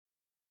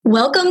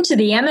Welcome to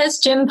the MS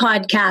Gym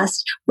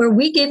podcast, where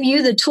we give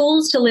you the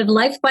tools to live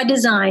life by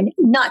design,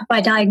 not by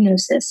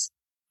diagnosis.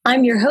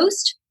 I'm your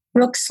host,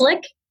 Brooke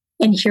Slick,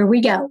 and here we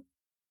go.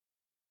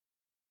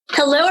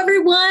 Hello,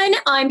 everyone.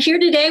 I'm here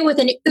today with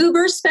an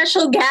uber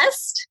special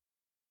guest.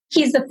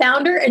 He's the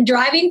founder and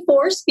driving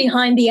force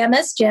behind the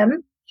MS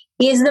Gym.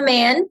 He is the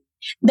man,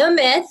 the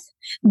myth,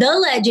 the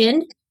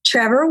legend,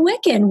 Trevor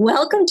Wicken.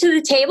 Welcome to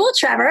the table,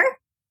 Trevor.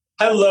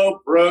 Hello,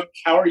 Brooke.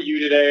 How are you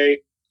today?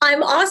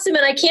 I'm awesome,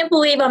 and I can't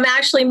believe I'm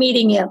actually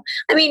meeting you.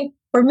 I mean,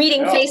 we're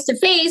meeting face to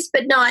face,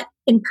 but not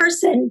in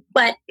person,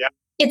 but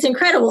It's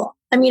incredible.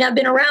 I mean, I've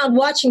been around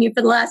watching you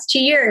for the last 2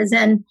 years,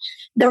 and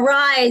the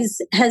rise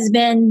has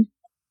been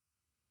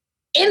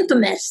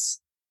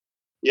infamous.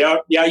 Yeah,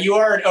 you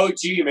are an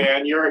OG,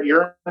 man. You're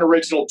an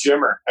original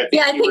gymmer. I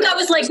think I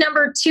was like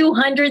number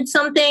 200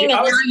 something. Yeah,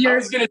 I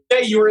was going to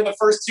say you were in the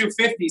first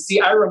 250. See,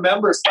 I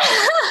remember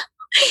stuff.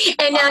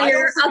 And now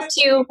you're up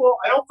to...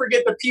 I don't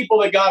forget the people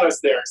that got us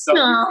there. So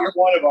you're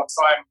one of them.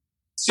 So I'm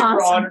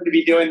super honored to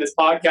be doing this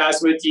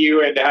podcast with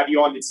you and to have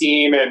you on the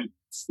team and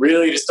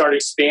really to start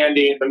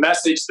expanding the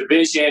message, the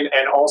vision,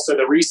 and also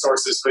the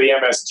resources for the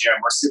MS Gym.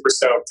 We're super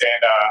stoked,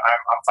 and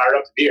I'm fired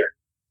up to be here.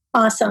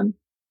 Awesome.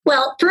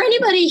 Well, for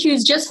anybody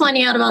who's just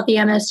finding out about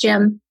the MS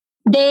Gym,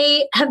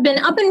 they have been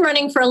up and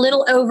running for a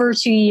little over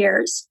 2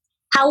 years.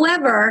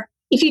 However,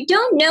 if you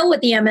don't know what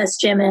the MS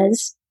Gym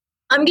is,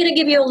 I'm going to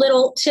give you a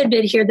little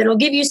tidbit here that'll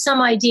give you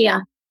some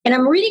idea. And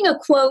I'm reading a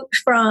quote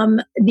from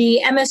the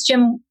MS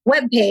Gym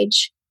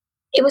webpage.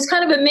 It was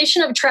kind of a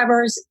mission of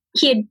Trevor's.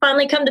 He had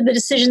finally come to the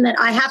decision that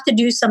I have to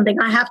do something.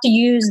 I have to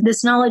use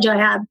this knowledge I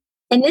have.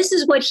 And this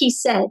is what he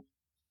said.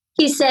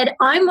 He said,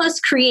 I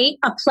must create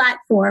a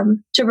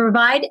platform to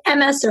provide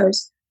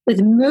MSers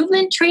with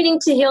movement training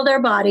to heal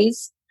their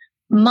bodies,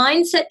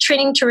 mindset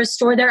training to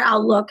restore their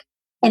outlook,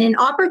 and an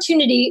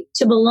opportunity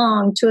to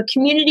belong to a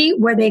community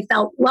where they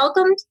felt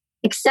welcomed,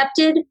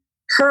 accepted,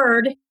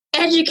 heard,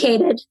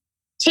 educated,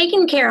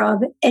 taken care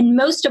of, and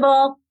most of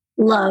all,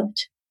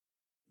 loved.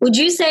 Would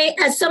you say,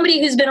 as somebody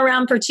who's been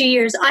around for 2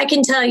 years, I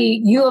can tell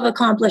you, you have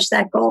accomplished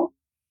that goal.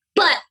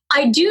 But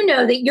I do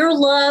know that your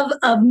love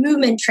of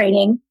movement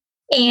training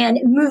and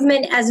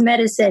movement as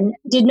medicine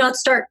did not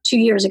start 2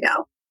 years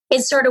ago.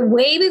 It started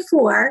way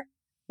before,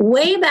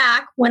 way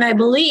back when I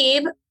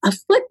believe a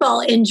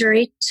football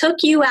injury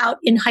took you out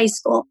in high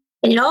school.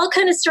 And it all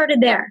kind of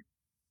started there.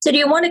 So do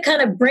you want to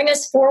kind of bring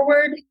us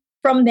forward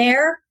from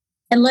there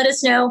and let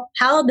us know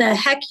how the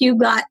heck you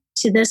got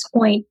to this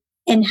point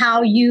and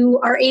how you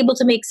are able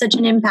to make such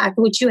an impact,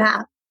 which you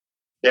have?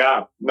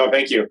 Yeah, no,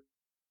 thank you.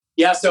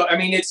 Yeah, so I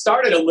mean, it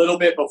started a little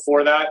bit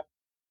before that.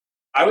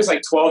 I was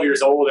like 12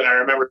 years old, and I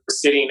remember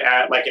sitting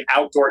at like an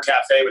outdoor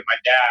cafe with my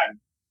dad.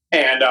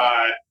 And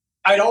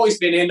I'd always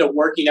been into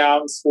working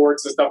out and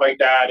sports and stuff like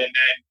that. And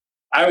then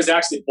I was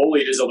actually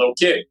bullied as a little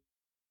kid.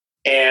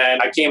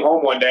 And I came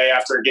home one day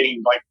after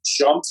getting like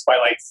jumped by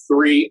like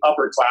 3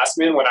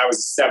 upperclassmen when I was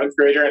a 7th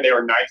grader and they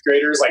were 9th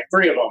graders, like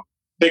 3 of them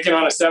picking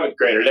on a 7th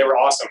grader. They were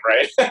awesome,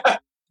 right?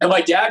 And my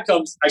dad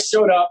comes, I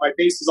showed up, my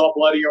face was all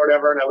bloody or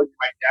whatever. And I looked at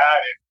my dad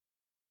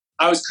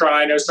and I was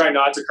crying. I was trying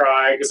not to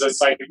cry because it's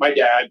like my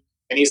dad.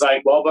 And he's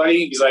like, well,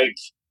 buddy, he's like,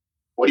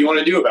 what do you want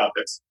to do about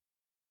this?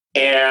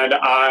 And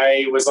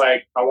I was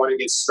like, I want to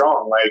get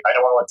strong. Like, I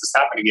don't want to let this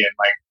happen again.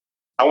 Like,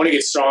 I want to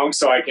get strong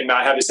so I can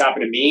not have this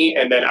happen to me.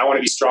 And then I want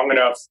to be strong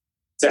enough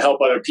to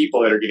help other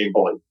people that are getting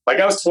bullied. Like,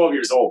 I was 12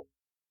 years old.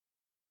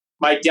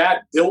 My dad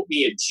built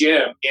me a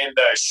gym in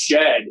the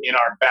shed in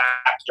our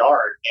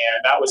backyard.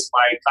 And that was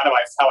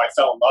how I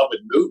fell in love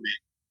with movement.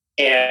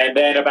 And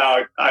then it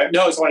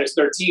was when I was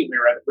 13, we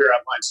were at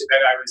lunch. And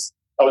then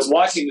I was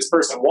watching this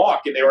person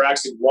walk, and they were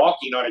actually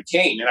walking on a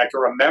cane. And I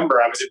can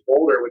remember I was in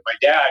Boulder with my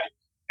dad,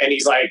 and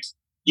he's like,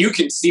 you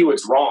can see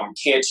what's wrong,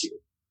 can't you?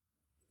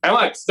 I'm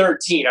like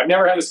 13. I've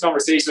never had this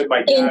conversation with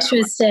my dad.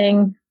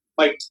 Interesting.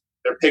 Like,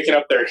 they're picking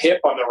up their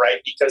hip on the right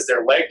because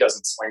their leg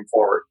doesn't swing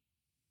forward.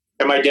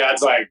 And my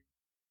dad's like,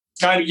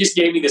 kind of just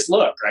gave me this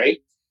look, right?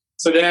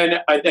 So then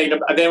when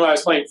I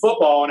was playing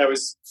football and I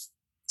was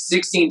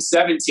 16,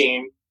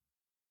 17,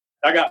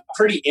 I got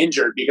pretty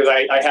injured because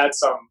I had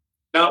some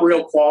not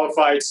real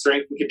qualified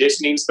strength and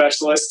conditioning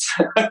specialists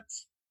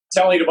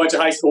telling a bunch of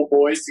high school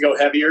boys to go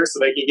heavier so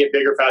they can get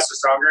bigger, faster,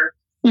 stronger.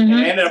 Mm-hmm.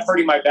 And I ended up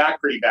hurting my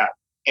back pretty bad.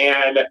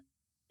 And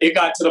it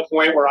got to the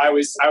point where I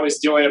was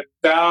doing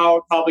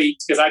about, probably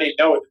because I didn't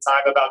know at the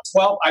time, about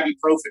 12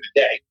 ibuprofen a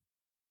day.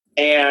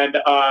 And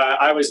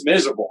I was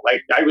miserable.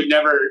 Like, it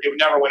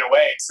never went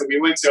away. So we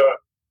went to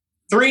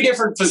 3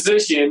 different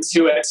physicians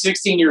who at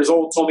 16 years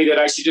old told me that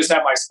I should just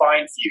have my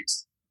spine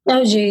fused.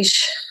 Oh, geez.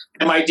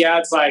 And my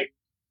dad's like,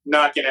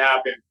 not going to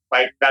happen.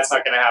 Like, that's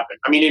not going to happen.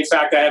 I mean, in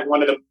fact, I had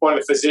one of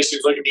the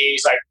physicians look at me.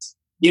 He's like,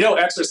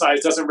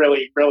 exercise doesn't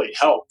really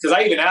help. Because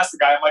I even asked the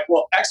guy, I'm like,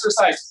 well,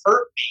 exercise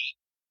hurt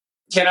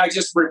me. Can I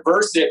just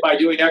reverse it by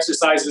doing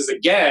exercises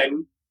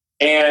again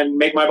and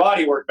make my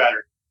body work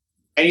better?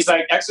 And he's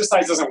like,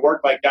 exercise doesn't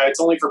work like that. It's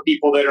only for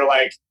people that are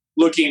like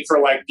looking for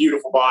like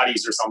beautiful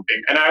bodies or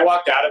something. And I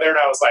walked out of there and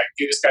I was like,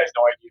 dude, this guy has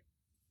no idea.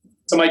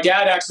 So my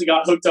dad actually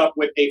got hooked up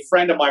with a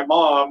friend of my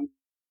mom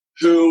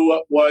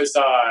who was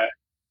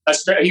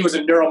he was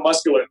a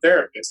neuromuscular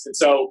therapist. And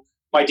so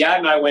my dad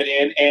and I went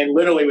in, and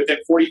literally within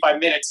 45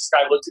 minutes, this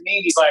guy looked at me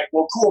and he's like,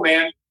 well, cool,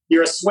 man.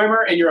 You're a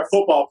swimmer and you're a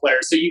football player.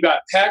 So you got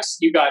pecs,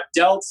 you got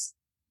delts,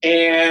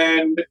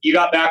 and you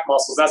got back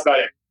muscles. That's about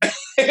it.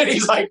 And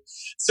he's like,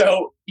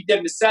 so he did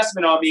an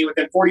assessment on me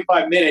within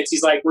 45 minutes.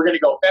 He's like, we're going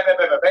to go bam, bam,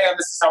 bam, bam, bam.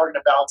 This is how we're going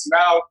to balance you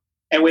out.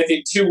 And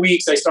within 2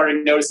 weeks, I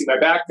started noticing my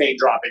back pain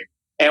dropping.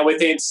 And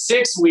within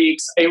 6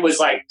 weeks, it was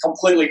like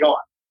completely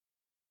gone.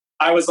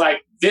 I was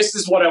like, this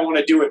is what I want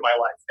to do with my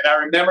life. And I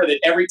remember that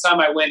every time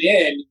I went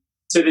in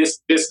to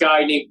this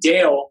guy named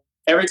Dale,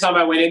 every time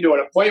I went into an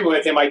appointment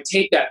with him, I'd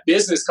take that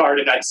business card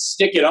and I'd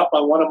stick it up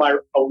on one of my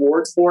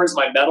awards boards,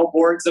 my medal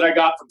boards that I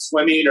got from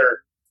swimming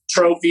or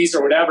trophies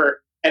or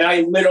whatever. And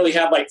I literally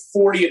had like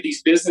 40 of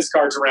these business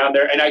cards around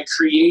there. And I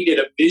created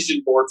a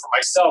vision board for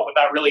myself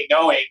without really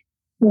knowing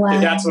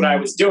that that's what I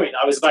was doing.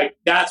 I was like,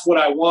 that's what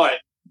I want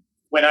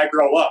when I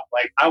grow up.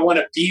 Like, I want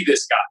to be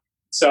this guy.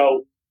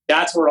 So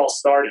that's where it all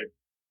started.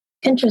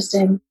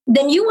 Interesting.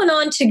 Then you went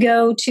on to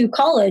go to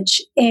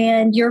college,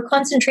 and your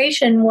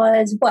concentration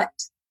was what?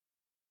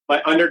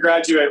 My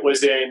undergraduate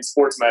was in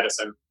sports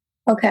medicine.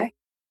 Okay.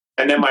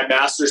 And then my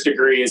master's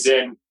degree is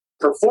in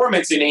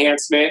performance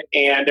enhancement.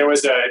 And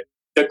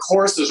the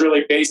course was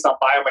really based on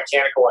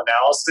biomechanical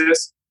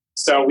analysis.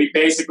 So we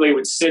basically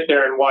would sit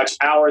there and watch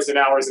hours and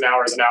hours and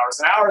hours and hours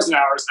and hours and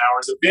hours and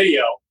hours of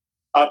video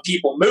of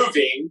people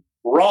moving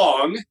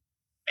wrong.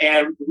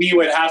 And we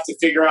would have to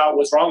figure out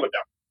what's wrong with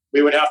them.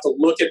 We would have to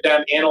look at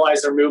them,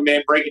 analyze their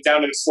movement, break it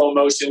down into slow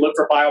motion, look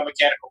for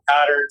biomechanical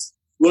patterns,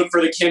 look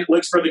for the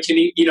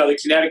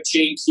kinetic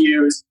chain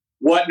cues,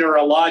 what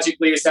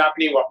neurologically is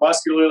happening, what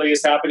muscularly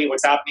is happening,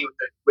 what's happening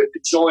with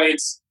the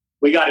joints.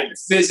 We got into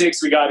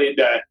physics, we got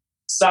into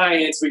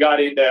science, we got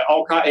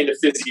into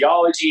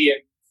physiology,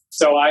 and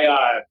so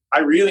I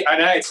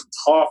had some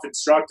tough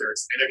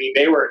instructors, and I mean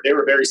they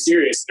were very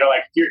serious. They're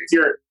like, if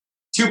you're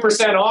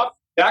 2% off,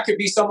 that could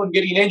be someone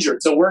getting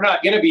injured, so we're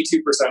not going to be 2%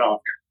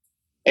 off here.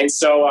 And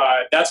so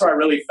that's where I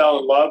really fell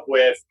in love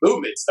with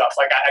movement stuff.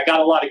 Like I got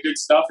a lot of good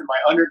stuff in my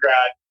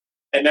undergrad,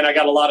 and then I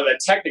got a lot of the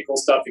technical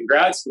stuff in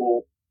grad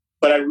school.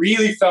 But I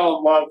really fell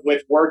in love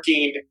with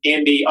working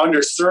in the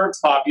underserved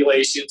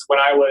populations when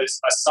I was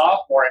a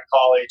sophomore in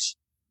college.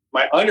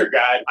 My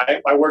undergrad,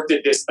 I worked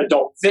at this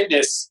adult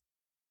fitness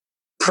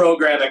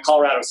program at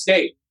Colorado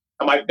State.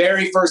 And my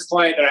very first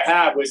client that I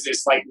had was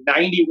this like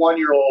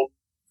 91-year-old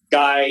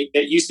guy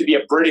that used to be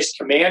a British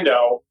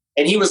commando.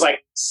 And he was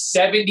like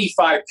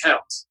 75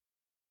 pounds.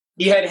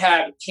 He had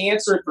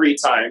cancer 3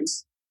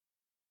 times,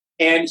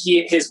 and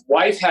his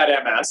wife had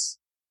MS.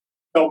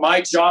 So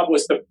my job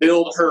was to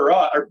build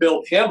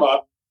him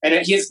up.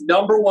 And his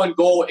number one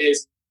goal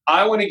is,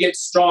 I want to get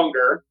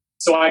stronger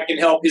so I can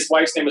help. His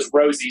wife's name is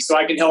Rosie. So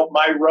I can help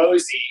my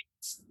Rosie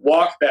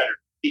walk better,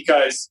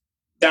 because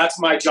that's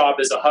my job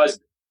as a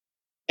husband.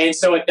 And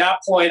so at that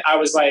point, I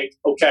was like,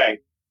 okay,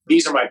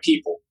 these are my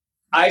people.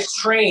 I've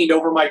trained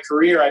over my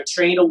career. I've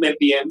trained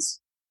Olympians.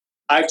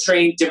 I've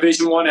trained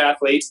Division I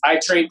athletes.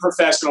 I've trained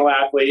professional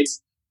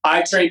athletes.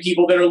 I've trained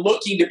people that are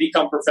looking to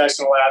become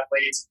professional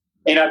athletes,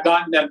 and I've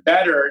gotten them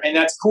better. And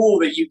that's cool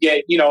that you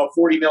get, a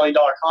 $40 million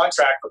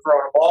contract for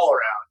throwing a ball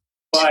around.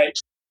 But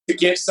to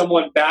give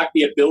someone back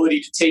the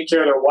ability to take care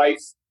of their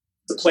wife,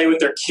 to play with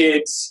their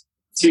kids,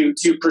 to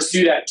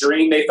pursue that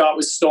dream they thought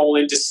was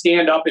stolen, to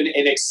stand up and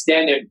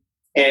extend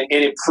and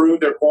improve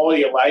their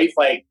quality of life,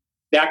 like,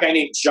 that guy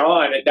named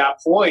John at that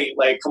point,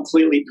 like,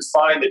 completely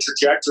defined the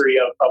trajectory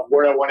of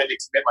where I wanted to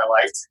commit my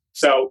life to.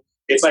 So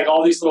it's like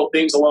all these little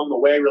things along the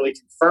way really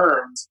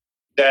confirmed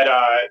that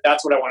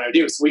that's what I wanted to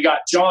do. So we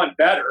got John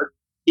better.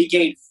 He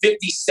gained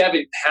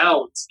 57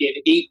 pounds in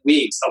 8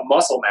 weeks of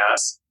muscle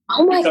mass.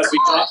 Oh my God.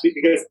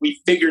 Because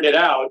we figured it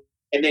out.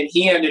 And then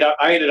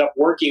I ended up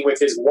working with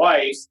his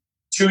wife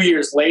 2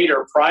 years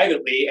later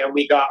privately, and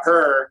we got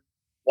her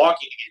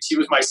walking again. She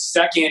was my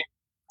second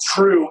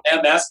true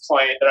MS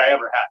client that I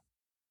ever had.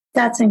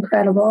 That's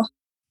incredible.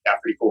 Yeah,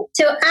 pretty cool.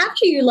 So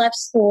after you left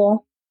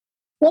school,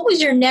 what was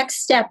your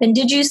next step? And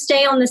did you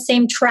stay on the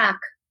same track?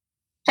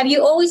 Have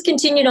you always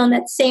continued on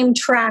that same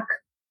track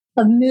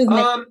of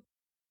movement?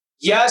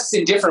 Yes,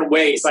 in different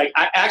ways. Like,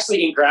 I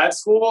actually, in grad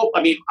school,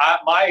 I mean,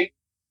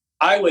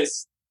 I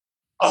was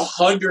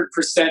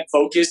 100%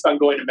 focused on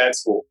going to med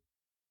school.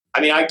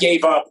 I mean, I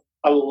gave up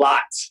a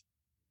lot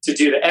to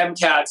do the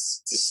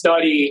MCATs, to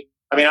study.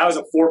 I mean, I was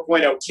a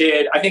 4.0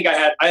 kid. I think I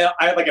had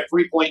like a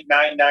 3.99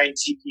 GPA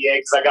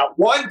because I got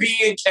 1 B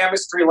in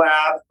chemistry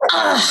lab.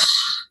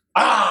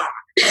 I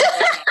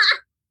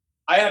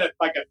had a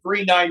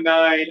 3.99.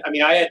 I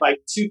mean, I had like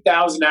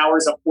 2,000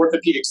 hours of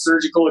orthopedic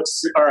surgical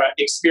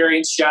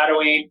experience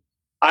shadowing.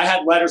 I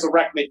had letters of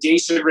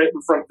recommendation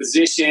written from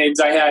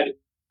physicians. I had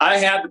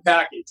the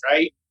package,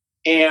 right?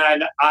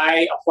 And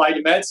I applied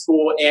to med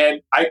school,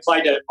 and I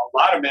applied to a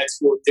lot of med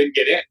school, didn't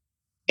get in.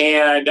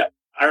 And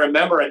I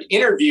remember an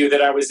interview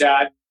that I was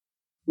at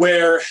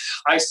where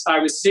I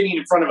was sitting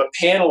in front of a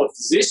panel of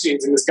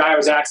physicians, and this guy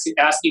was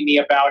asking me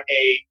about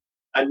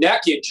a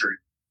neck injury.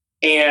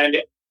 And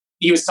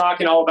he was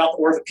talking all about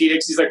the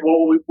orthopedics. He's like,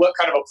 well, what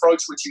kind of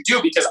approach would you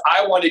do? Because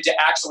I wanted to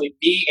actually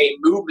be a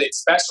movement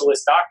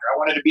specialist doctor. I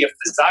wanted to be a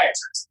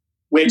physiatrist,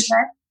 which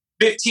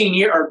 15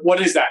 years, or what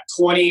is that,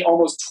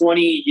 almost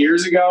 20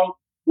 years ago,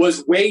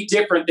 was way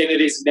different than it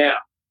is now.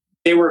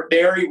 They were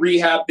very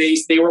rehab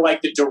based. They were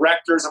like the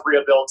directors of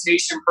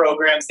rehabilitation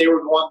programs. They were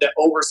the one that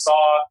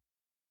oversaw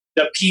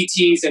the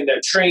PTs and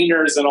the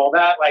trainers and all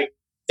that. Like,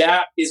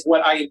 that is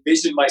what I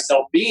envisioned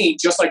myself being.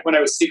 Just like when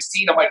I was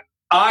 16, I'm like,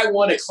 I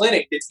want a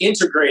clinic that's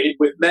integrated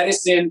with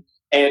medicine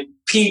and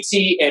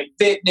PT and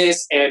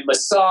fitness and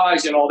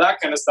massage and all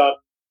that kind of stuff.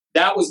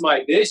 That was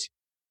my vision.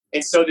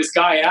 And so this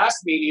guy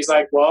asked me, and he's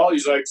like, so,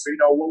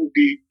 what would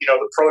be,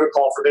 the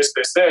protocol for this,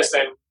 this, this?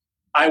 And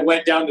I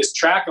went down this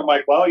track. I'm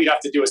like, well, you'd have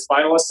to do a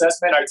spinal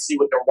assessment. I'd see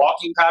what their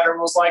walking pattern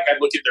was like. I'd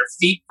look at their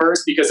feet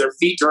first, because their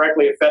feet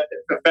directly affect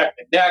the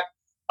neck.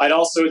 I'd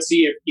also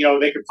see if,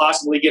 they could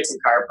possibly get some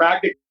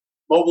chiropractic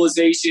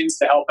mobilizations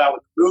to help out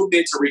with the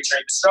movement, to retrain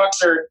the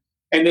structure.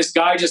 And this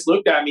guy just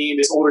looked at me,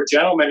 this older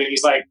gentleman, and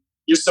he's like,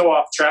 you're so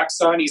off track,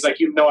 son. He's like,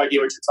 you have no idea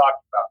what you're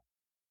talking about.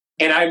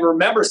 And I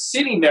remember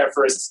sitting there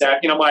for a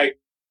second. I'm like,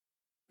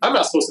 I'm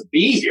not supposed to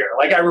be here.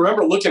 Like, I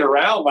remember looking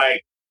around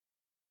like,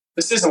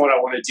 this isn't what I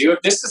want to do.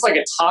 If this is like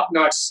a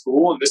top-notch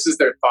school and this is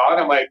their thought,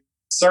 I'm like,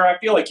 sir, I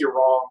feel like you're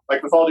wrong.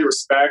 Like, with all due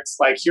respect,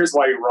 like, here's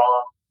why you're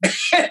wrong.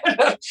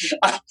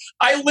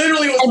 I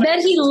literally was I bet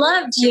he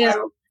loved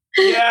you.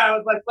 Yeah, I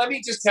was like, let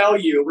me just tell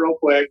you real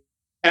quick.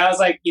 And I was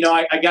like,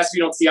 I guess we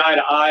don't see eye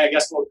to eye. I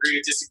guess we'll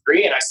agree to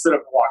disagree. And I stood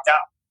up and walked out.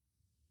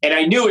 And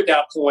I knew at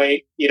that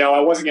point, I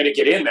wasn't going to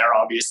get in there,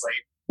 obviously.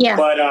 Yeah.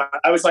 But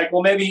I was like,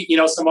 well, maybe,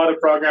 some other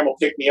program will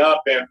pick me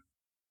up. And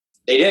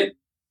they did.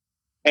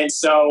 And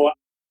so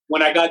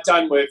when I got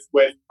done with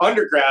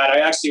undergrad, I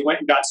actually went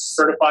and got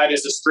certified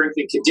as a strength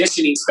and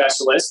conditioning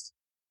specialist.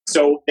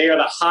 So they are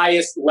the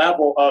highest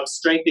level of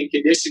strength and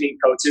conditioning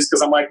coaches,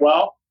 because I'm like,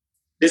 well,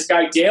 this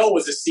guy Dale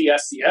was a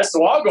CSCS,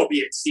 so I'll go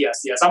be a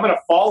CSCS. I'm going to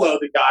follow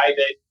the guy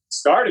that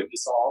started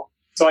this all.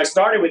 So I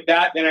started with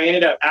that. Then I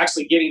ended up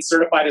actually getting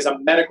certified as a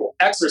medical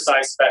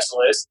exercise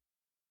specialist.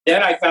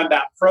 Then I found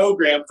that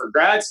program for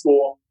grad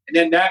school. And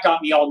then that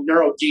got me all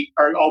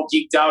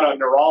geeked out on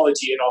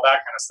neurology and all that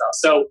kind of stuff.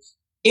 So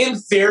in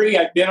theory,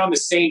 I've been on the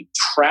same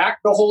track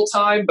the whole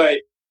time,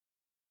 but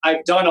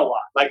I've done a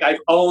lot. Like, I've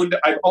owned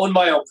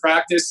my own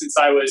practice since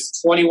I was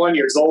 21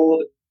 years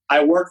old.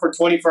 I worked for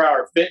 24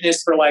 Hour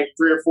Fitness for like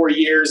 3 or 4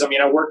 years. I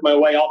mean, I worked my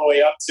way all the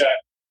way up to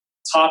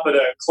top of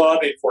the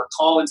club in Fort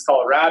Collins,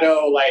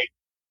 Colorado, like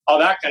all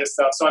that kind of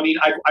stuff. So, I mean,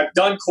 I've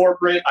done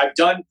corporate, I've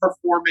done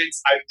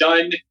performance, I've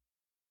done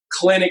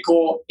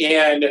clinical,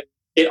 and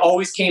it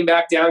always came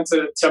back down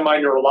to my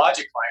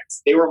neurologic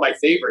clients. They were my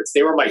favorites.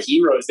 They were my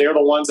heroes. They were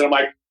the ones that I'm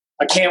like,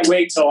 I can't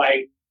wait till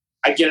I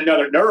get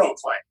another neuro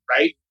client,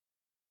 right?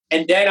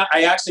 And then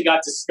I actually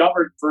got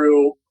discovered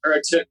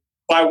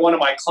by one of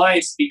my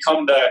clients to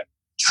become the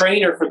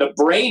trainer for the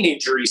Brain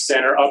Injury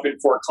Center up in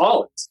Fort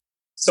Collins.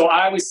 So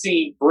I was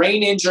seeing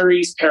brain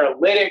injuries,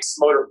 paralytics,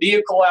 motor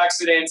vehicle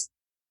accidents.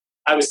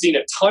 I was seeing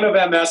a ton of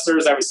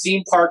MSers. I was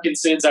seeing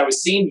Parkinson's. I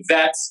was seeing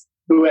vets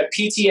who had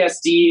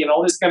PTSD and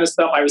all this kind of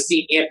stuff. I was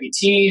seeing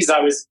amputees.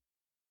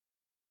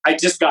 I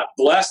just got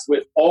blessed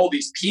with all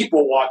these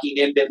people walking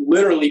in that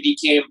literally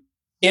became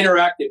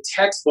interactive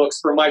textbooks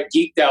for my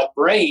geeked out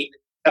brain.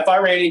 If I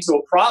ran into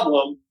a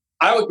problem,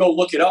 I would go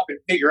look it up and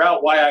figure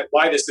out why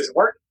this isn't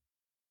working.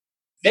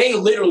 They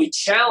literally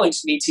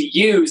challenged me to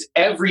use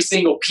every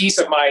single piece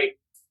of my,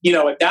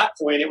 at that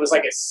point, it was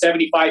like a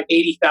 $75,000,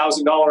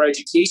 $80,000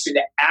 education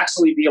to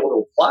actually be able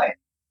to apply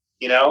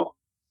it,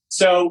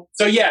 So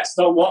yes,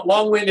 the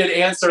long-winded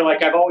answer,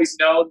 like, I've always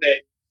known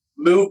that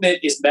movement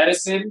is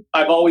medicine.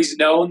 I've always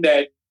known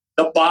that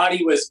the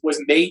body was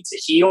made to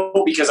heal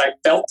because I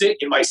felt it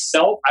in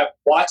myself. I've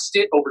watched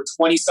it over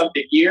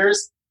 20-something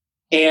years.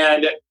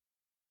 And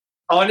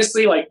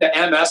honestly, like, the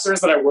MSers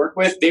that I work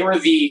with, they were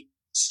the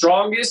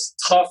strongest,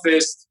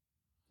 toughest,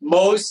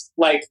 most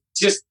like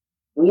just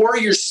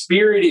warrior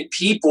spirited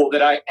people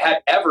that I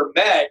had ever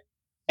met.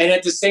 And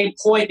at the same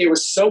point, they were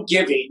so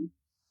giving,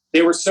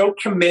 they were so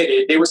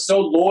committed, they were so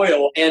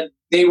loyal, and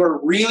they were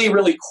really,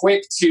 really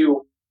quick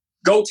to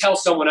go tell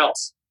someone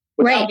else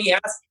without me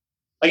asking.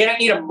 Like, I didn't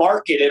need a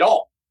market at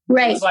all.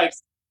 Right. It was like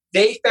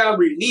they found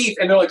relief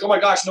and they're like, oh my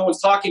gosh, no one's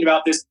talking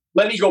about this.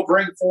 Let me go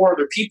bring 4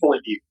 other people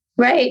into you.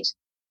 Right.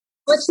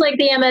 Much like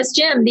the MS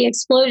Gym, the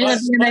explosion of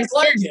the MS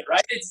Gym.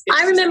 Right?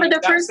 I remember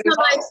the first time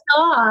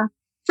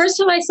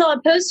I saw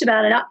a post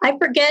about it. I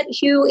forget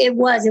who it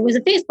was. It was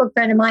a Facebook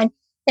friend of mine.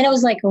 And I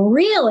was like,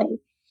 really?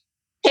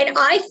 And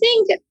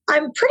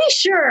I'm pretty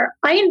sure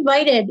I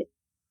invited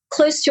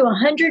close to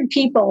 100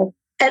 people,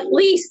 at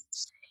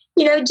least.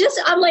 I'm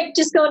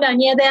just going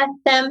down. Yeah,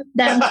 them.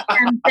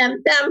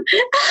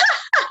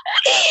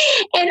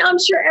 And I'm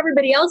sure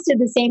everybody else did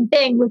the same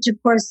thing, which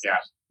of course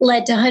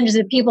led to hundreds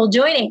of people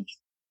joining.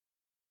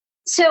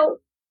 So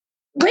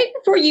right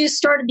before you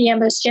started the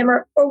MS Gym,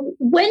 or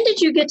when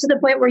did you get to the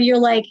point where you're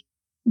like,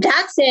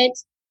 that's it,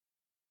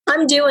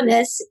 I'm doing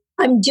this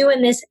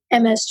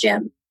MS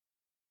Gym?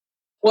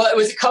 Well, it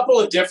was a couple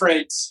of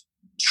different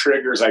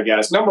triggers, I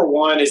guess. Number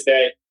one is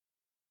that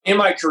in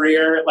my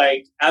career,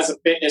 like as a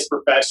fitness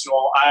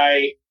professional,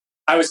 I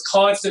was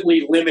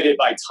constantly limited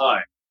by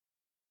time.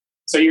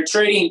 So you're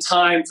trading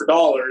time for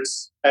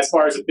dollars as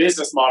far as a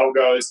business model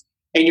goes,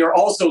 and you're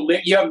also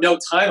you have no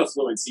time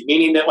affluency,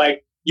 meaning that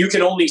like you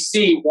can only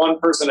see one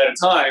person at a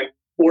time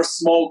or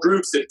small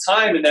groups at a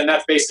time, and then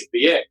that's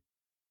basically it.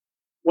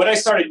 What I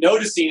started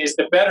noticing is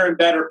the better and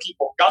better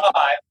people got,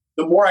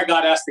 the more I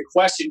got asked the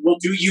question, well,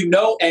 do you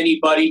know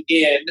anybody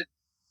in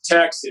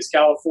Texas,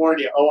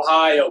 California,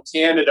 Ohio,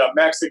 Canada,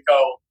 Mexico,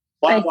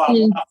 blah, blah,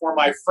 blah, or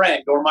my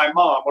friend or my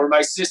mom or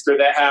my sister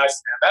that has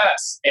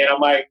MS? And I'm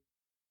like,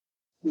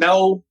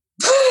 no.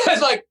 I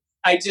was like,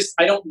 I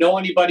don't know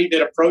anybody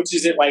that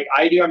approaches it like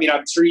I do. I mean,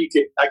 I'm sure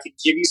I could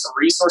give you some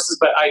resources,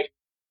 but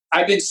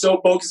I've been so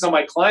focused on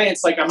my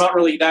clients, like I'm not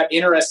really that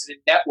interested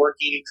in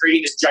networking and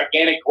creating this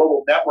gigantic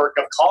global network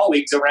of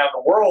colleagues around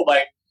the world.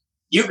 Like,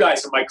 you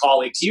guys are my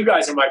colleagues. You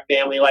guys are my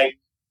family. Like,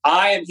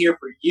 I am here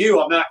for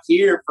you. I'm not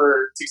here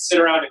to sit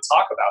around and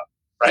talk about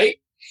it, right?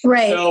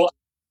 Right. So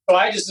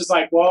I just was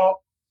like,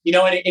 well,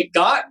 and it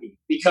got me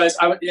because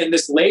and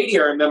this lady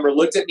I remember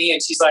looked at me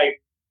and she's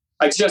like,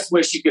 I just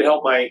wish you could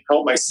help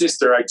my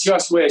sister. I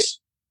just wish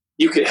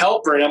you could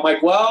help her. And I'm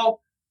like,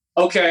 well,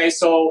 okay,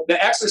 so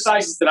the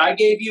exercises that I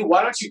gave you,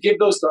 why don't you give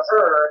those to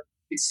her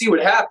and see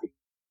what happens?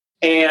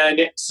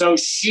 And so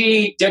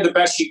she did the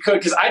best she could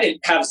because I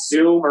didn't have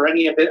Zoom or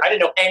any of it. I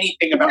didn't know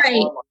anything about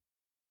online.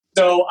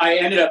 So I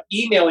ended up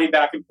emailing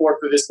back and forth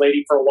with this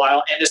lady for a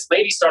while, and this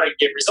lady started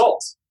to get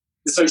results.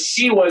 And so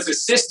she was a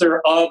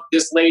sister of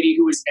this lady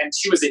and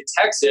she was in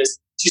Texas.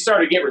 She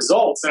started to get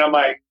results. And I'm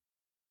like,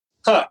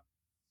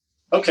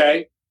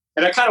 okay.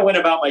 And I kind of went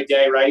about my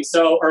day, right?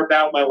 Or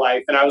about my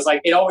life. And I was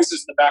like, it always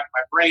was in the back of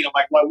my brain. I'm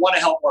like, well, I want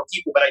to help more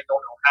people, but I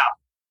don't know how.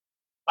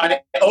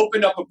 I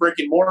opened up a brick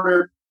and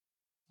mortar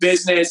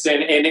business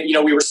and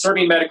we were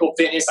serving medical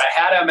fitness. I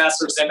had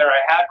MSers in there.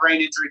 I had brain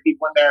injury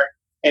people in there.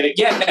 And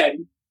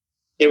again,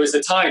 it was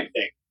a time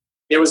thing.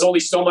 There was only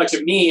so much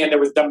of me and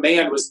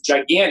demand was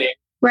gigantic.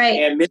 Right.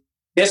 And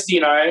Misty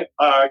and I,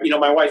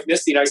 my wife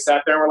Misty and I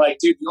sat there and we're like,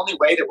 dude, the only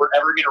way that we're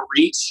ever going to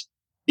reach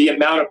the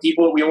amount of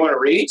people that we want to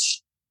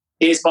reach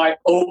is by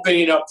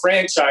opening up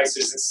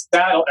franchises and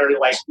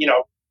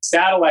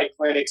satellite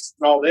clinics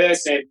and all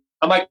this. And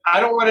I'm like, I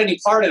don't want any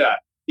part of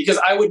that because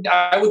I would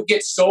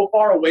get so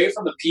far away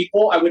from the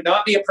people. I would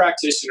not be a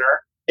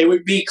practitioner. It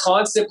would be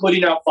constant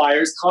putting out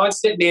fires,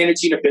 constant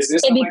managing a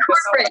business. It'd be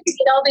corporate. It'd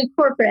all be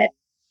corporate.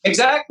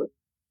 Exactly.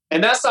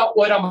 And that's not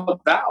what I'm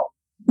about.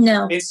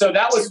 No. And so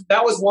that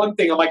was one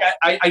thing. I'm like,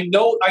 I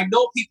know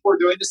people are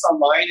doing this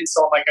online. And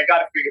so I'm like, I got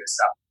to figure this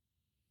out.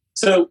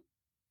 So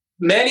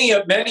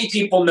many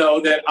people know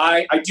that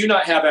I do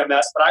not have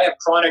MS, but I have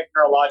chronic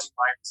neurologic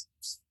Lyme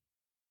disease.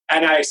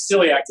 And I have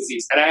celiac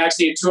disease. And I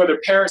actually have 2 other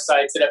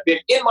parasites that have been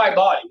in my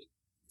body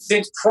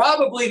since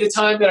probably the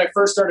time that I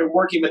first started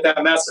working with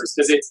MSers,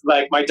 because it's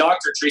like my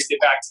doctor traced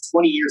it back to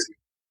 20 years ago.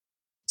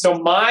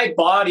 So my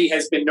body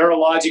has been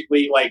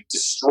neurologically like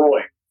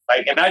destroyed.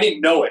 Like, and I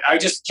didn't know it. I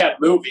just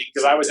kept moving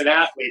because I was an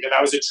athlete and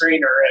I was a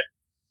trainer and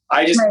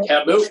I just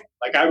kept moving.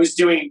 Like I was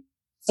doing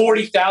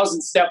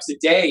 40,000 steps a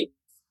day.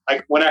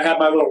 Like when I had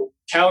my little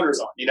counters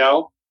on,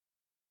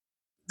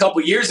 a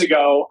couple years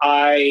ago,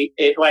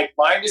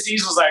 Lyme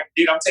disease was like,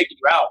 dude, I'm taking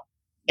you out.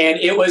 And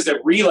it was a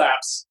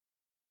relapse.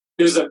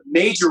 It was a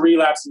major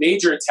relapse,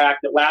 major attack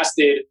that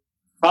lasted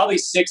probably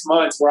 6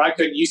 months where I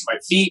couldn't use my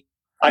feet.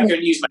 I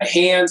couldn't use my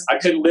hands. I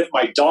couldn't lift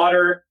my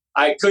daughter.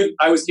 I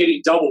was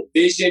getting double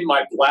vision.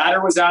 My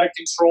bladder was out of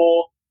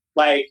control.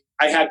 Like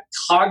I had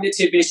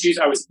cognitive issues.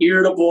 I was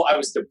irritable. I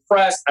was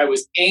depressed. I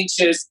was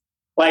anxious.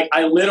 Like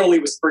I literally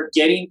was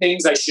forgetting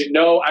things I should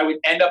know. I would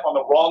end up on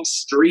the wrong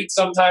street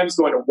sometimes,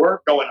 going to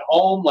work, going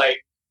home. Like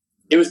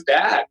it was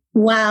bad.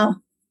 Wow.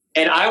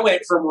 And I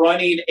went from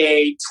running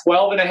a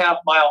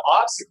 12.5-mile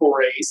obstacle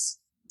race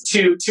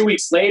to 2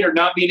 weeks later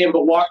not being able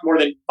to walk more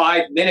than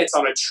 5 minutes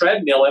on a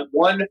treadmill at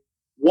 1.5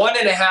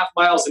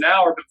 miles an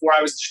hour before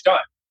I was just done.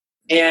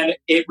 And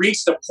it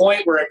reached a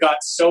point where it got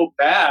so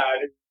bad,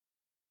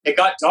 it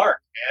got dark.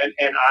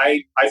 And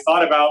I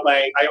thought about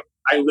like,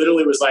 I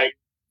literally was like,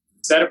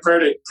 said a prayer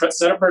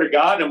to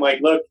God. And I'm like,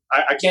 look,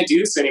 I can't do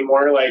this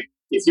anymore. Like,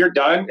 if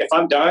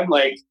I'm done,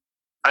 like,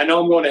 I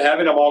know I'm going to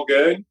heaven. I'm all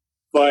good.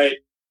 But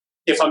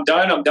if I'm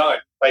done, I'm done.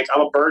 Like,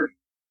 I'm a burden.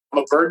 I'm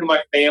a burden to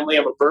my family.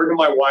 I'm a burden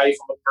to my wife.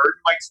 I'm a burden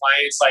to my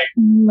clients. Like,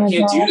 I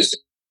can't do this.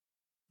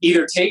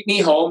 Either take me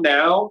home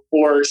now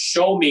or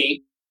show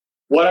me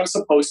what I'm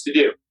supposed to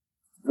do,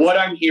 what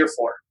I'm here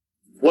for.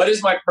 What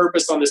is my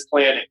purpose on this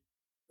planet?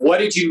 What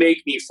did you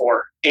make me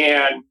for?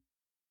 And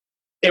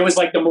it was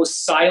like the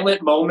most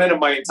silent moment of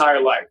my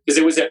entire life because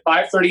it was at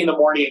 5:30 in the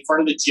morning in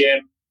front of the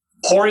gym,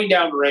 pouring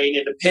down rain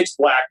in the pitch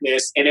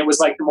blackness. And it was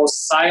like the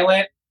most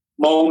silent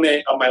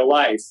moment of my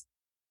life.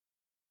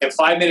 And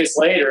 5 minutes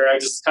later, I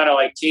just kind of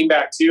like came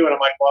back to, and I'm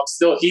like, well, I'm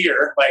still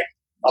here. Like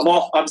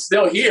I'm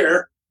still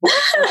here.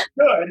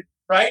 Good.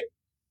 Right.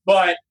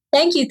 But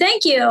thank you.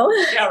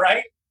 Yeah.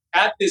 Right.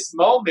 At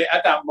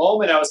that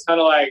moment, I was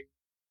kind of like,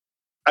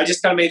 I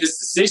just kind of made this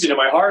decision in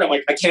my heart. I'm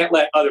like, I can't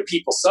let other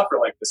people suffer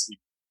like this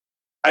anymore.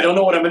 I don't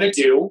know what I'm going to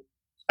do.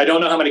 I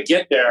don't know how I'm going to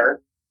get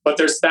there, but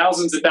there's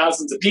thousands and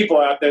thousands of people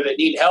out there that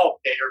need help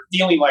and are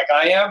feeling like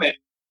I am. And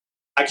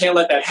I can't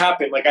let that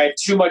happen. Like I have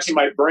too much in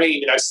my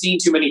brain and I've seen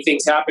too many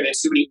things happen and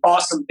too many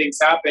awesome things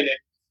happen and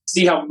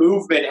see how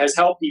movement has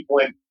helped people.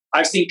 And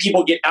I've seen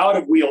people get out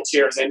of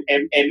wheelchairs and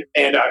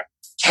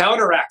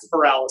counteract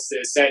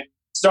paralysis and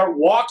start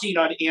walking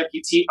on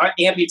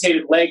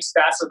amputated legs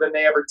faster than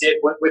they ever did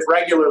with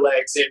regular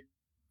legs. And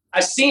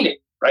I've seen it,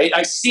 right?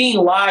 I've seen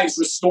lives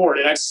restored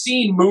and I've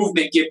seen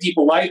movement give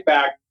people life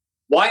back.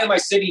 Why am I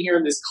sitting here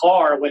in this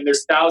car when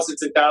there's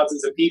thousands and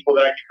thousands of people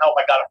that I can help?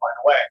 I got to find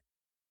a way.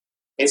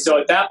 And so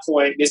at that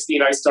point, Misty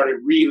and I started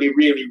really,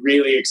 really,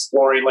 really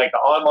exploring like the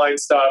online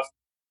stuff,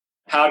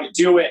 how to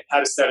do it, how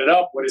to set it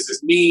up, what does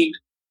this mean?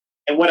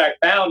 And what I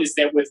found is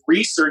that with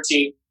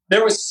researching,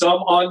 there was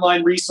some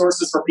online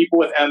resources for people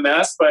with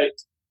MS, but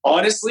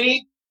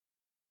honestly,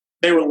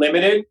 they were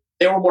limited.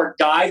 There were more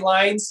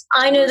guidelines.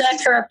 I know that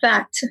for a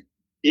fact.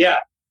 Yeah.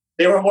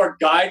 There were more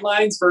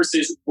guidelines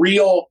versus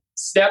real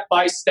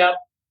step-by-step,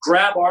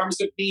 grab arms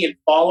with me and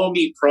follow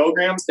me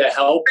programs to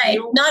help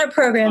you. Not a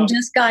program,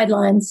 just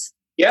guidelines.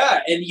 Yeah.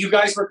 And you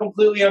guys were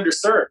completely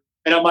underserved.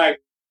 And I'm like,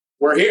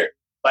 we're here.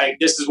 Like,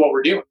 this is what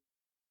we're doing.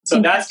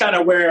 So that's kind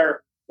of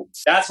where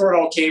it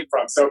all came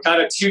from. So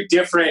kind of two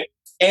different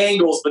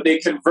angles, but they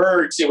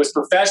converged. It was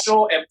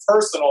professional and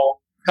personal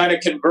kind of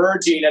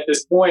converging at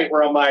this point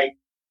where I'm like,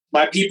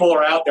 my people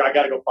are out there. I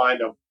got to go find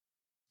them.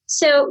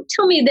 So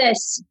tell me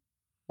this,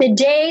 the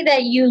day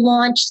that you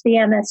launched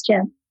the MS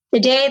Gym, the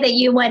day that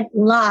you went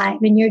live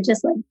and you're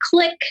just like,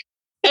 click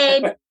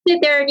and sit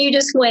there and you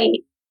just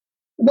wait.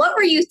 What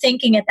were you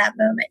thinking at that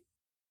moment?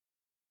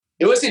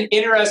 It was an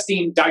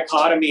interesting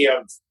dichotomy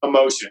of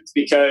emotions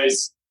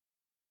because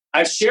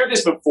I've shared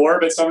this before,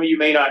 but some of you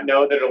may not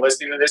know that are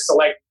listening to this. So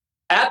like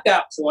at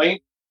that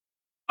point,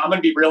 I'm going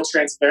to be real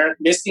transparent.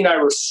 Misty and I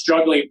were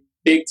struggling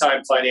big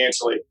time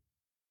financially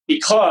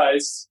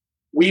because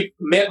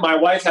my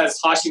wife has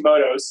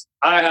Hashimoto's.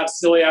 I have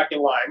celiac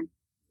and Lyme.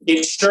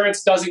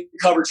 Insurance doesn't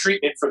cover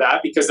treatment for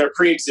that because they're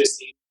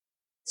pre-existing.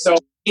 So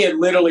he had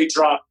literally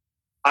dropped,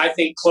 I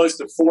think, close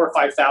to $4,000 or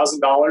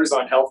 $5,000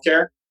 on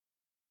healthcare.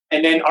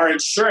 And then our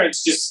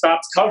insurance just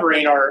stopped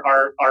covering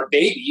our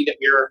baby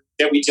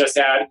that we just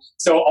had.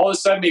 So all of a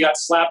sudden we got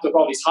slapped with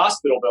all these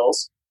hospital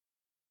bills.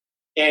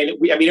 And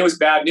it was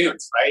bad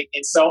news, right?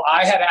 And so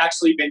I had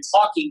actually been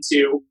talking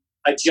to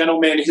a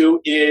gentleman who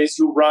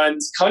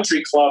runs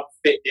country club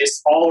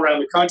fitness all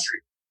around the country.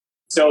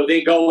 So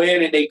they go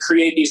in and they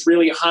create these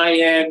really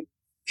high-end,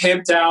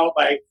 pimped out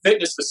like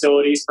fitness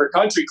facilities for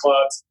country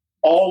clubs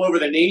all over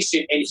the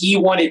nation. And he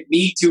wanted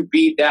me to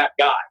be that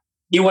guy.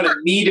 He wanted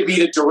me to be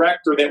the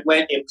director that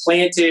went and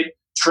planted,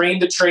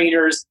 trained the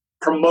trainers,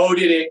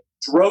 promoted it,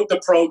 wrote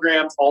the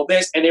programs, all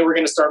this. And they were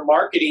going to start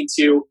marketing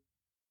to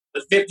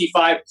the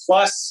 55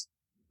 plus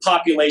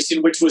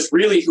population, which was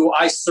really who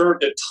I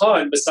served a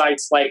ton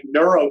besides like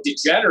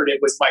neurodegenerative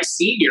was my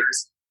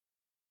seniors.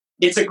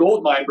 It's a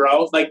gold mine,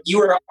 bro. Like you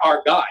are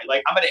our guy.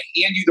 Like I'm going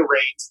to hand you the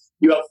reins.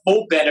 You have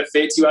full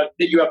benefits.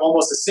 You have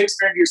almost a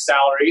 6-figure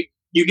salary.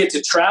 You get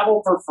to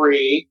travel for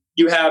free.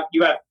 You have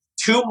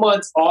 2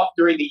 months off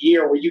during the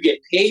year where you get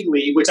paid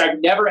leave, which I've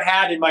never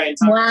had in my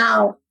entire life.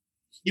 Wow.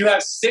 You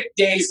have sick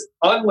days,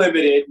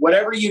 unlimited,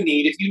 whatever you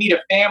need. If you need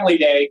a family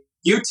day,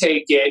 you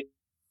take it.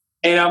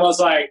 And I was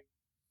like,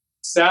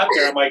 sat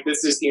there, I'm like,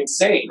 this is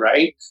insane,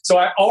 right? So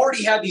I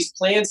already had these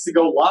plans to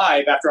go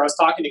live after I was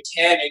talking to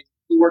Ken and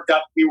we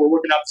were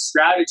working out the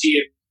strategy.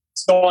 And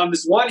so on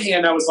this one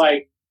hand, I was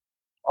like,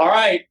 all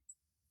right,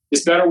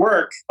 this better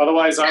work.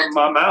 Otherwise I'm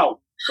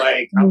out.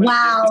 Like,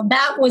 wow,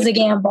 that was a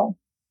gamble.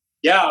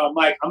 Yeah, I'm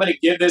like, I'm going to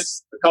give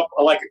this a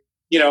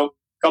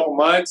couple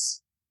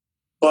months.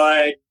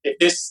 But if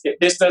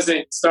this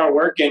doesn't start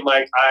working,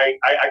 like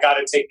I got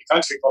to take the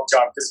country club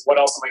job because what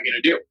else am I going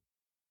to do?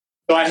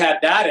 So I had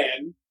that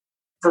in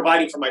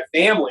providing for my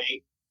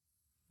family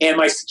and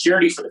my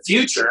security for the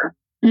future.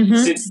 Mm-hmm.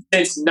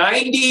 Since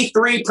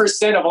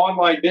 93% of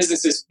online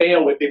businesses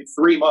fail within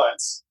 3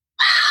 months.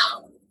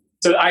 Wow.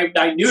 So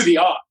I knew the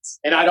odds,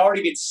 and I'd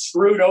already been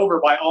screwed over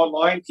by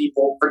online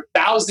people for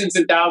thousands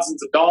and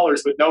thousands of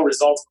dollars with no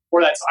results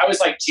before that. So I was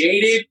like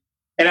jaded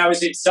and I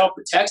was in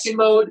self-protection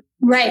mode.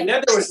 Right. And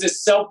then there was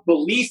this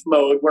self-belief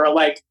mode where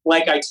like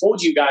I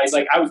told you guys,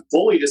 like I was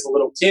bullied as a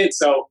little kid.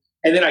 So,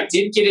 and then I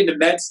didn't get into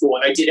med school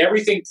and I did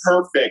everything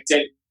perfect.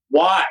 And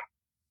why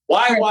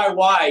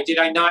did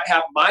I not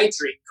have my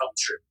dream come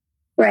true?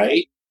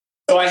 Right.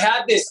 So I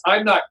had this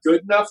I'm not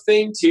good enough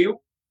thing too.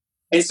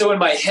 And so in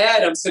my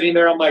head, I'm sitting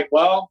there, I'm like,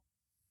 well,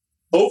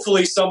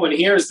 hopefully someone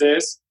hears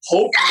this.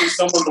 Hopefully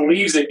someone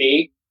believes in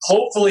me.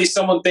 Hopefully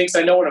someone thinks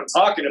I know what I'm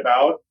talking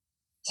about.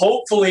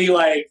 Hopefully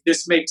like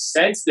this makes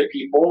sense to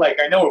people. Like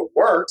I know it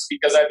works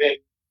because I've been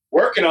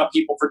working on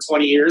people for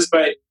 20 years,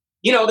 but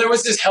there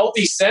was this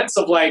healthy sense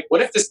of like,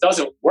 what if this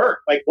doesn't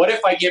work? Like, what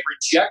if I get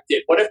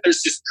rejected? What if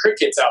there's just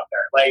crickets out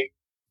there? Like,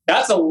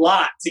 that's a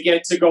lot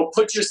to go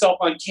put yourself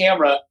on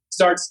camera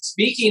starts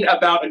speaking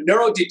about a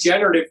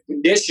neurodegenerative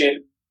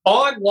condition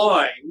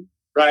online,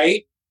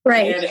 right?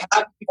 Right. And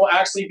have people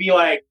actually be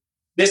like,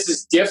 this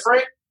is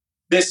different.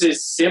 This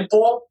is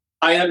simple.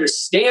 I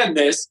understand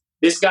this.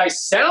 This guy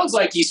sounds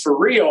like he's for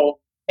real,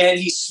 and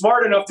he's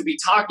smart enough to be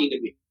talking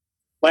to me.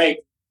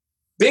 Like,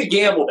 big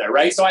gamble there,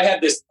 right? So I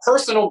had this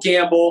personal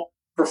gamble,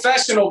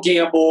 professional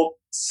gamble,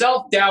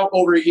 self-doubt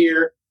over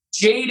here,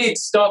 jaded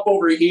stuff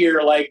over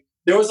here. Like,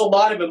 there was a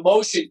lot of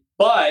emotion,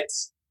 but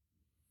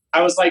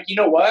I was like, you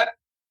know what?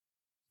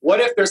 What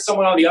if there's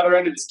someone on the other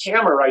end of this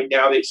camera right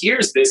now that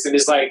hears this and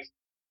is like,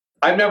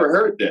 I've never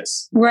heard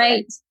this.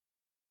 Right.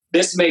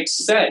 This makes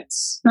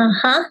sense.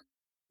 Uh-huh.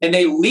 And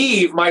they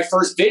leave my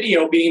first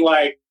video being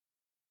like,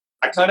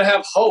 I kind of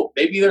have hope.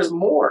 Maybe there's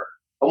more.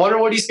 I wonder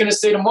what he's going to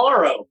say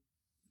tomorrow.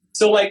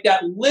 So like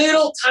that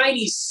little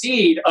tiny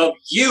seed of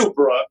you,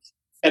 Brooke,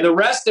 and the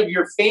rest of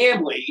your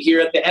family here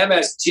at the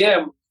MS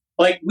Gym,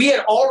 like we had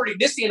already,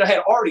 Missy and I had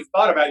already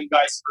thought about you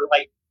guys for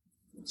like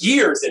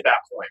years at that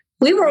point.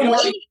 We were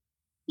waiting.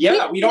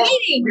 Yeah, we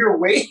were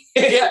waiting.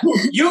 Yeah,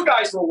 you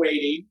guys were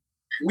waiting.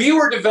 We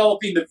were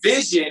developing the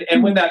vision,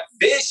 and when that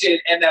vision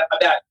and that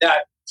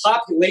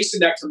population,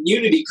 that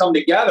community come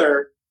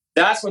together,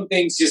 that's when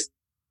things just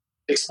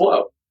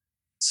explode.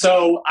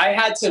 So I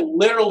had to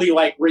literally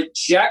like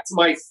reject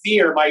my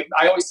fear. I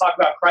always talk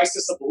about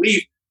crisis of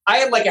belief. I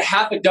had like a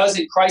half a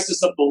dozen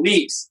crisis of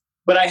beliefs,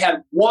 but I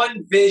had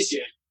one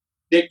vision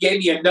that gave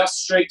me enough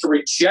strength to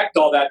reject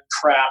all that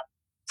crap,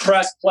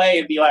 press play,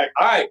 and be like,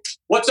 all right,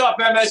 what's up,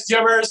 MS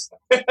Gymmers?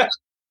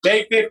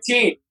 May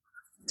 15th,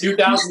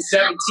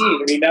 2017.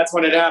 I mean, that's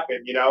when it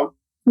happened, you know?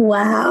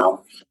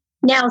 Wow.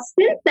 Now,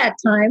 since that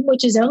time,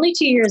 which is only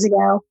 2 years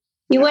ago,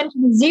 you went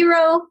from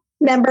 0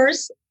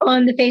 members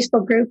on the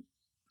Facebook group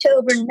to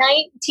over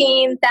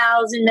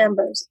 19,000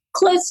 members,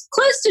 close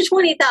to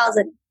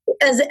 20,000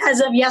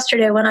 as of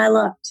yesterday when I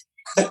looked.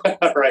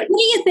 Right. What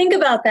do you think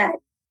about that?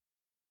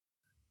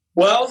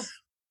 Well,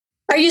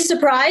 are you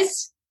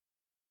surprised?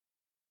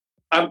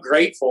 I'm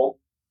grateful.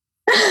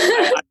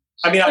 I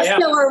mean, I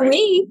am. So are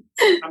we.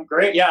 I'm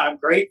great. Yeah, I'm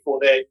grateful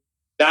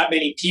that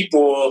many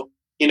people,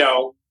 you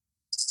know,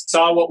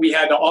 saw what we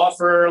had to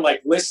offer,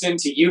 like listen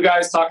to you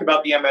guys talk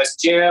about the MS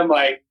Gym,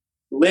 like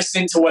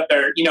listen to what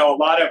they're, you know, a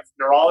lot of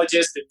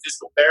neurologists and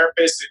physical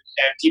therapists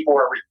and people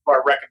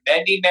are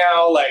recommending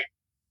now. Like,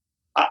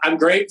 I'm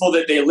grateful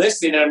that they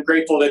listened, and I'm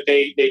grateful that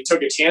they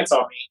took a chance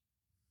on me.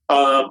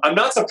 I'm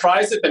not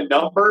surprised at the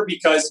number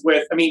because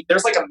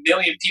there's like 1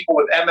 million people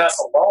with MS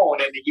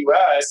alone in the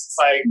US. It's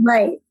like,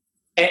 right.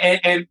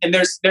 And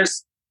there's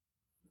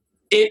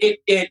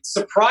it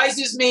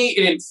surprises me,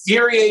 it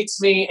infuriates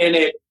me, and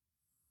it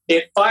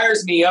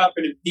fires me up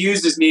and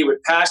infuses me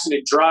with passion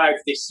and drive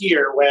to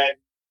hear when,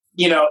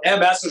 you know,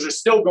 MSers are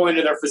still going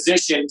to their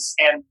physicians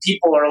and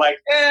people are like,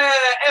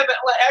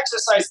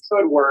 exercise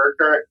could work,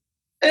 or,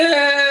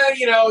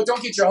 you know,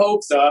 don't get your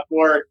hopes up,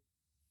 or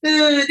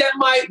that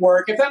might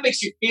work. If that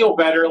makes you feel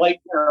better, like,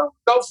 you know,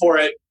 go for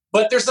it.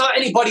 But there's not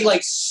anybody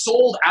like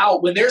sold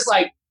out when there's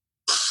like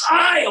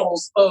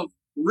piles of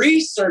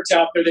research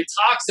out there that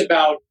talks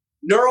about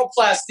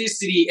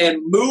neuroplasticity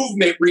and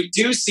movement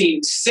reducing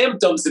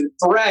symptoms and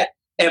threat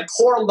and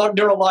poor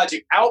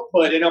neurologic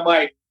output. And I'm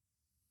like,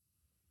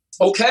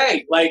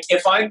 okay, like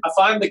if I'm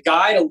the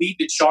guy to lead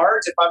the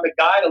charge, if I'm the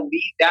guy to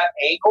lead that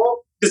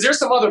angle, because there's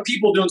some other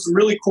people doing some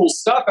really cool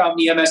stuff out in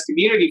the MS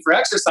community for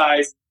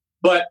exercise,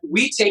 but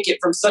we take it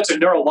from such a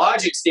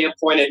neurologic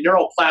standpoint and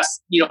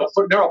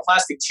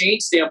neuroplastic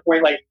change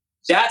standpoint. Like,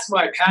 that's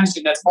my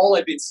passion. That's all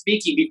I've been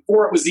speaking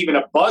before it was even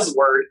a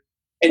buzzword.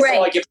 And right. So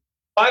like if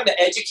I'm the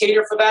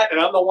educator for that and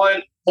I'm the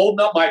one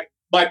holding up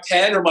my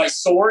pen or my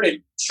sword and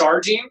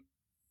charging,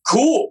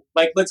 cool.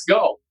 Like, let's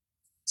go.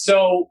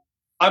 So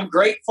I'm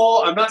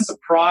grateful. I'm not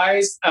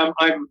surprised.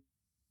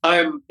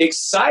 I'm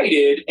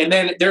excited. And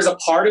then there's a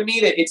part of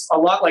me that it's a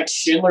lot like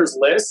Schindler's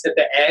List at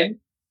the end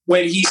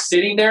when he's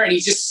sitting there and he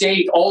just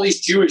saved all these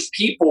Jewish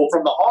people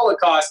from the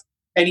Holocaust.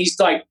 And he's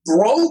like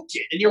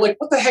broken. And you're like,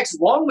 what the heck's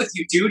wrong with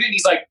you, dude? And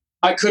he's like,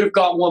 I could have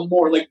got one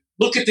more. Like,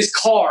 look at this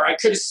car. I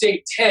could have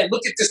saved 10.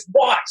 Look at this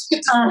watch. Look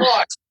at this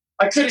watch.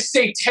 I could have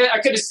saved 10. I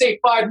could have saved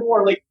 5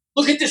 more. Like,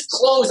 look at this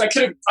clothes. I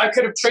could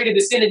have traded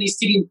this in. And he's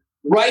getting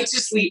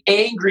righteously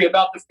angry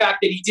about the fact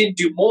that he didn't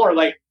do more.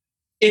 Like,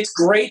 it's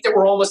great that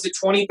we're almost at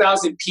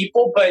 20,000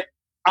 people, but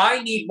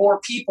I need more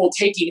people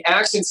taking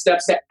action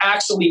steps that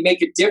actually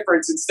make a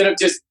difference instead of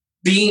just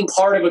being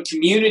part of a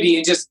community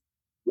and just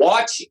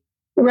watching.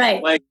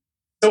 Right. Like,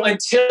 so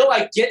until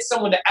I get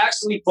someone to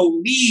actually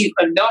believe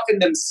enough in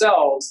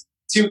themselves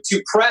to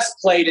press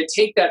play, to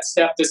take that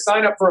step, to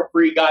sign up for a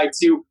free guide,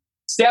 to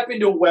step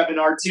into a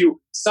webinar, to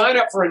sign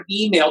up for an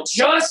email,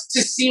 just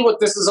to see what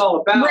this is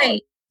all about.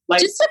 Right.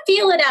 Like, just to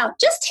feel it out.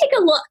 Just take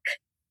a look.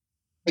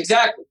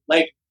 Exactly.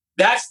 Like,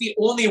 that's the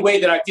only way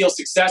that I feel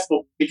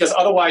successful, because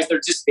otherwise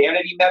they're just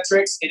vanity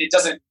metrics and it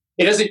doesn't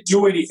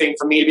do anything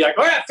for me to be like,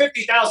 oh yeah,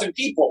 50,000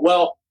 people.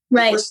 Well,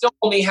 right. We're still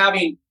only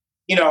having,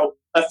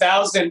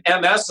 1,000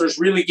 MSers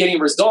really getting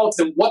results.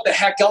 And what the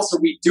heck else are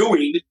we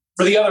doing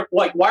for the other,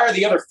 like, why are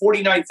the other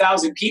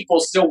 49,000 people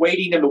still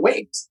waiting in the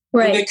wings?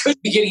 Right. When they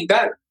could be getting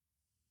better,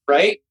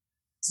 right?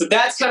 So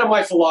that's kind of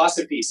my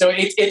philosophy. So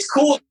it's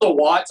cool to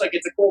watch, like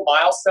it's a cool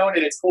milestone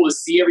and it's cool to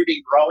see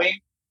everything growing,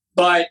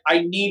 but I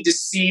need to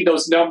see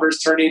those numbers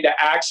turn into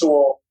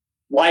actual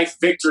life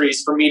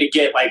victories for me to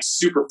get like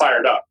super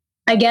fired up.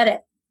 I get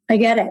it.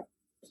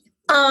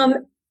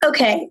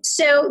 Okay.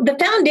 So the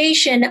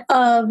foundation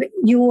of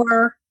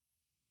your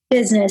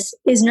business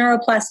is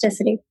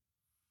neuroplasticity.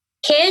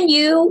 Can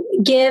you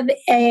give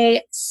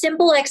a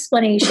simple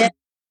explanation,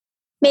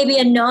 maybe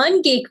a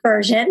non-geek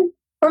version,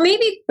 or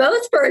maybe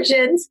both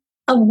versions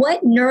of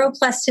what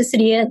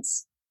neuroplasticity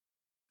is?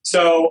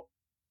 So,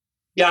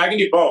 yeah, I can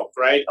do both,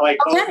 right? Like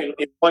both in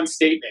one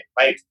statement,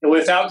 like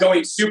without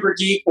going super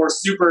geek or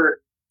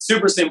super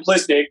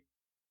simplistic.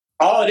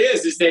 All it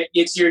is that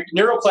it's your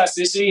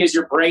neuroplasticity is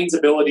your brain's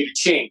ability to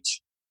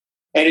change.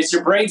 And it's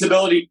your brain's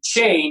ability to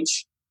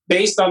change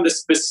based on the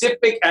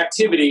specific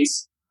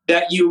activities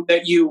that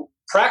you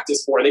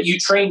practice for, that you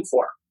train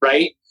for,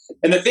 right?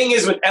 And the thing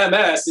is with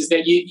MS is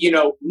that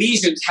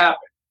lesions happen.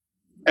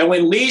 And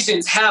when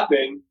lesions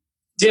happen,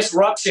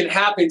 disruption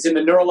happens in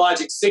the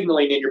neurologic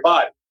signaling in your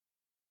body.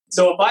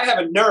 So if I have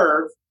a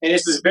nerve, and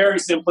this is very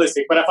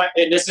simplistic, but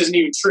and this isn't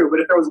even true, but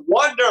if there was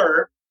one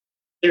nerve,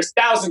 there's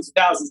thousands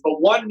and thousands,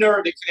 but one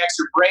nerve that connects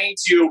your brain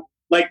to,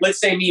 like, let's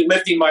say me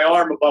lifting my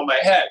arm above my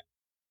head.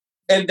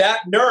 And that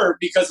nerve,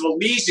 because of a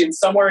lesion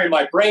somewhere in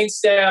my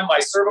brainstem, my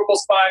cervical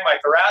spine, my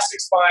thoracic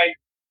spine,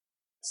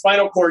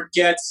 spinal cord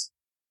gets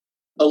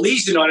a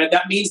lesion on it,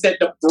 that means that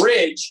the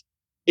bridge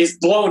is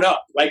blown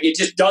up. Like it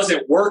just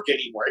doesn't work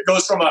anymore. It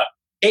goes from a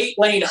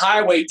 8-lane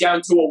highway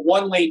down to a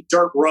 1-lane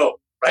dirt road,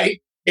 right?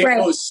 It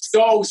goes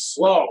so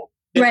slow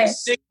that the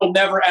signal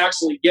never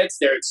actually gets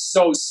there. It's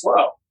so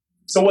slow.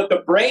 So what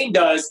the brain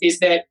does is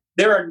that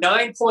there are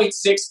 9.6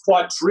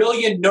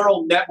 quadrillion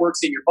neural networks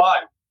in your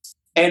body.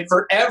 And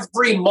for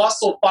every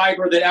muscle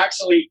fiber that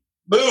actually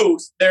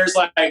moves, there's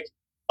like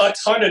a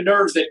ton of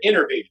nerves that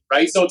innervate,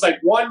 right? So it's like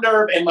one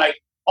nerve and like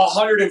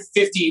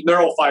 150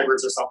 neural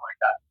fibers or something like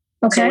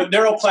that. Okay. So with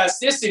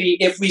neuroplasticity,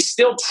 if we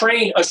still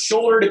train a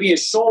shoulder to be a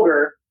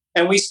shoulder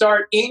and we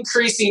start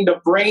increasing the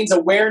brain's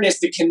awareness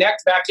to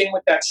connect back in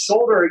with that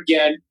shoulder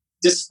again,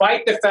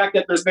 despite the fact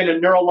that there's been a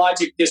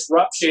neurologic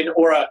disruption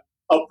or a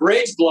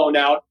bridge blown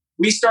out,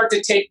 we start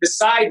to take the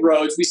side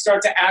roads, we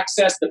start to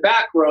access the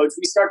back roads,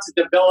 we start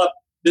to develop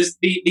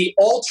the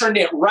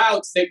alternate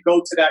routes that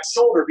go to that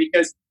shoulder,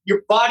 because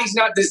your body's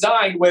not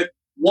designed with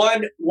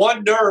one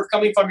nerve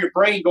coming from your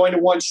brain going to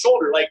one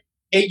shoulder. Like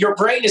your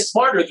brain is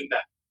smarter than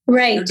that.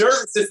 Right. Your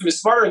nervous system is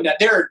smarter than that.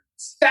 There are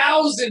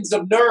thousands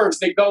of nerves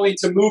that go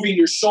into moving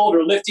your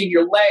shoulder, lifting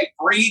your leg,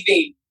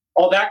 breathing,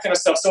 all that kind of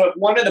stuff. So if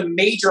one of the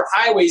major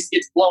highways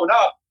gets blown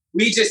up,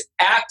 we just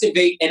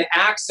activate and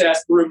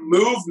access through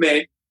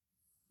movement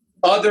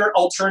other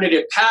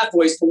alternative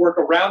pathways to work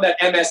around that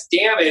MS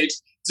damage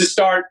to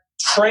start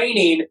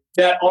training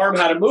that arm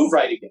how to move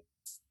right again.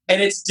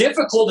 And it's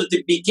difficult at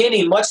the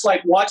beginning, much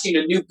like watching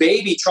a new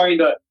baby trying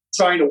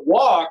to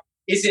walk.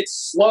 Is it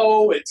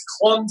slow? It's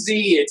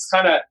clumsy. It's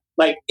kind of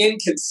like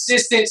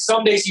inconsistent.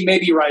 Some days you may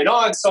be right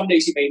on, some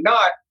days you may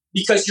not,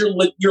 because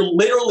you're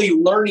literally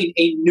learning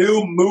a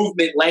new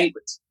movement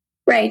language.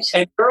 Right.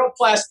 And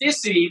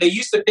neuroplasticity, they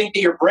used to think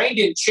that your brain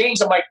didn't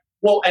change. I'm like,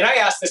 well, and I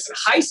asked this in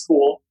high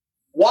school,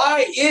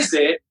 why is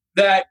it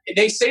that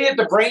they say that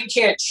the brain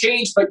can't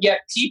change, but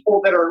yet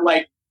people that are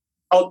like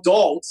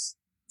adults,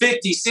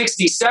 50,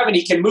 60,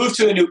 70, can move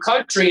to a new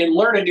country and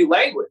learn a new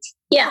language?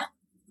 Yeah.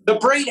 The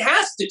brain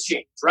has to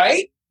change,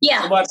 right?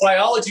 Yeah. So my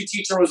biology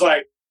teacher was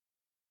like,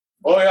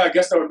 oh yeah, I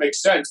guess that would make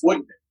sense,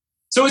 wouldn't it?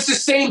 So it's the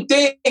same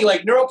thing.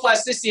 Like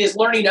neuroplasticity is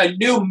learning a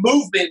new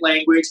movement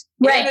language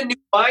and a new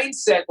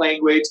mindset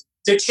language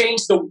to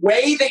change the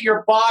way that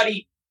your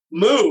body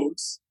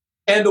moves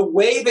and the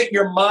way that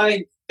your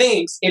mind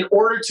thinks in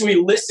order to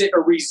elicit a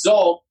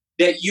result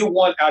that you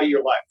want out of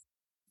your life.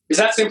 Is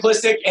that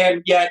simplistic?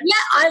 And yet, yeah,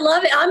 I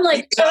love it. I'm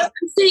like, I'm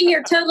sitting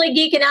here totally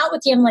geeking out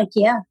with you. I'm like,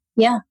 yeah,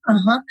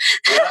 uh-huh.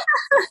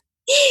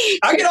 Yeah.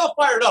 I get all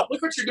fired up.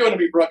 Look what you're doing to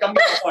me, Brooke. I'm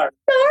getting fired.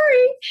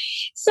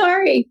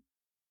 Sorry.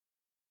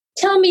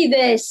 Tell me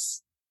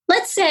this.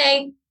 Let's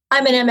say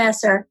I'm an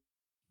MSer,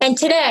 and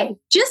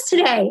just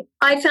today,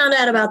 I found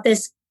out about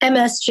this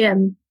MS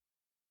gym.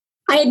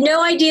 I had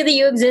no idea that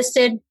you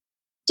existed.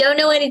 Don't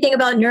know anything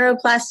about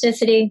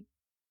neuroplasticity.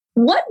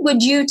 What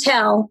would you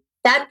tell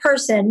that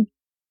person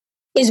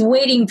is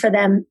waiting for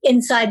them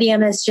inside the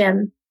MS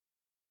gym?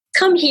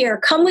 Come here,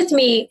 come with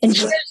me, and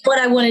here's what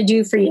I want to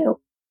do for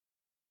you.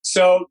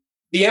 So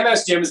the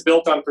MS gym is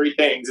built on 3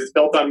 things. It's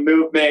built on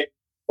movement.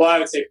 Well, I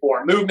would say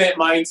 4: movement,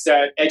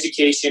 mindset,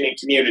 education, and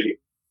community.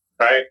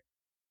 Right?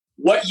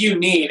 What you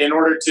need in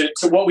order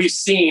to what we've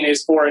seen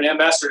is for an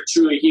MSer to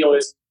truly heal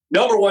is,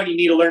 number one, you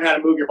need to learn how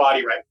to move your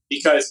body right,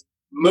 because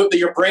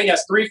your brain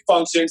has 3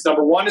 functions.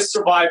 Number 1 is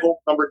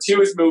survival. Number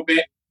 2 is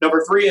movement.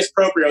 Number 3 is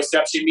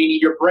proprioception, meaning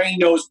your brain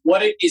knows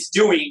what it is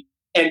doing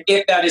and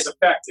if that is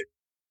effective.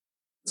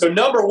 So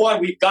number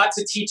 1, we've got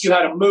to teach you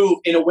how to move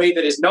in a way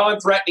that is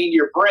non-threatening to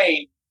your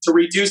brain to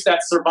reduce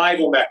that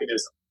survival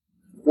mechanism.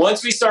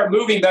 Once we start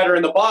moving better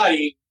in the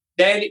body,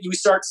 then you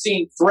start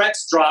seeing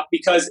threats drop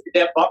because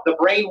the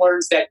brain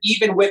learns that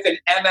even with an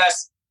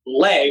MS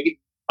leg,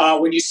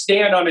 when you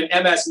stand on an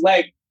MS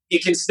leg,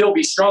 it can still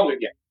be strong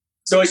again.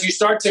 So as you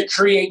start to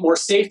create more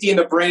safety in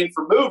the brain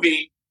for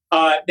moving,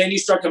 then you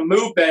start to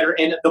move better,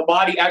 and the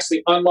body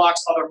actually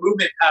unlocks other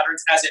movement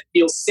patterns as it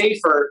feels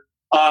safer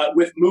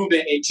with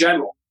movement in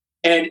general.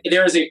 And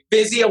there is a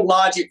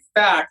physiologic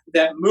fact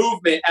that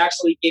movement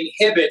actually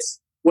inhibits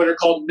what are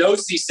called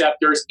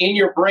nociceptors in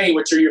your brain,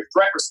 which are your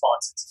threat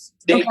responses.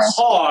 They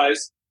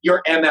cause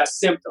your MS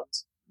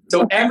symptoms.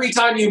 So every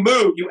time you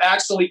move, you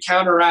actually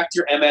counteract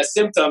your MS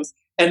symptoms.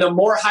 And the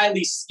more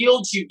highly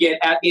skilled you get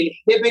at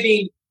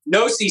inhibiting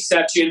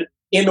nociception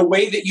in the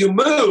way that you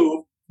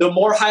move, the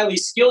more highly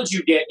skilled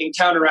you get in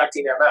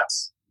counteracting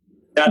MS.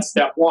 That's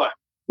step one.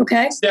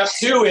 Okay. Step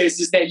two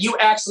is that you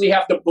actually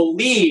have to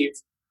believe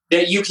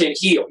that you can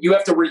heal. You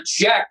have to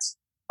reject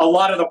a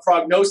lot of the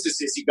prognoses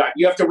you got.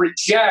 You have to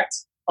reject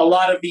a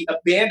lot of the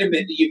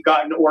abandonment that you've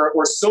gotten, or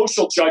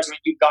social judgment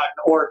you've gotten,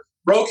 or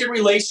broken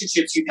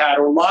relationships you've had,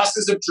 or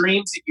losses of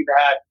dreams that you've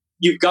had.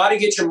 You've got to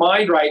get your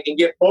mind right and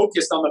get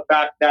focused on the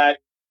fact that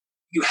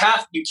you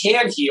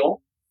can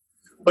heal,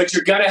 but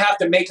you're going to have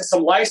to make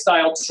some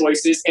lifestyle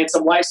choices and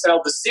some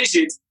lifestyle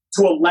decisions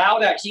to allow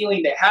that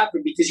healing to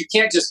happen, because you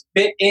can't just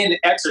fit in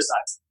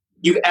exercise.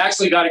 You've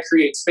actually got to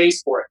create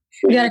space for it.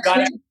 You've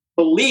got to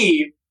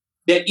believe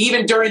that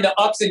even during the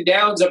ups and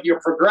downs of your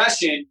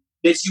progression,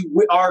 that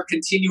you are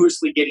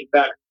continuously getting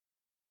better.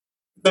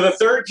 So the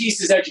third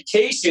piece is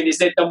education, is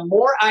that the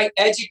more I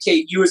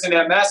educate you as an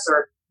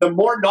MSer, the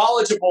more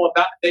knowledgeable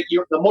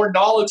you're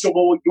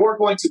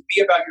going to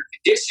be about your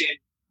condition,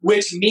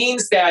 which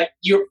means that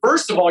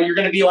first of all, you're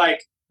going to be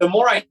like, the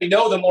more I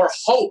know, the more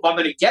hope I'm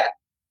going to get.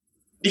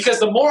 Because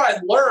the more I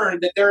learn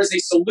that there is a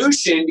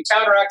solution to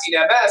counteracting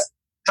MS,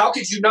 how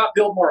could you not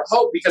build more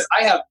hope? Because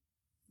I have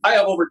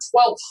over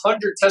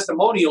 1,200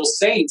 testimonials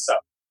saying so.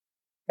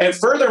 And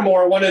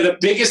furthermore, one of the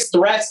biggest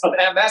threats of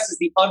MS is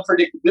the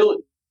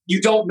unpredictability. You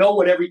don't know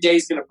what every day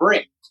is going to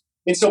bring.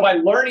 And so by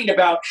learning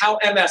about how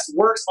MS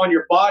works on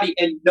your body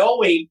and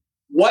knowing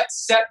what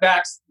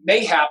setbacks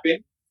may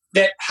happen,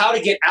 that how to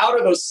get out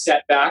of those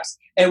setbacks,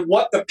 and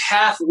what the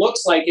path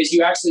looks like as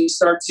you actually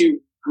start to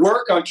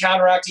work on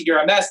counteracting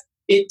your MS,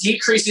 it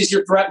decreases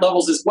your threat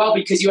levels as well,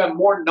 because you have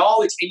more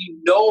knowledge and you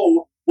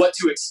know what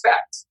to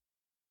expect.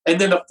 And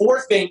then the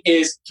fourth thing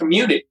is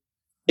community.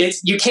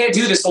 You can't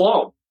do this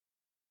alone.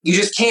 You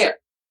just can't.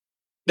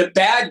 The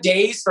bad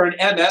days for an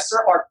MSer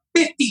are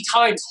 50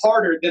 times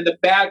harder than the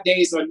bad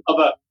days of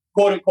a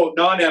quote unquote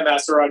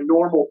non-MS or a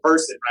normal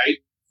person, right?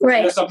 Right.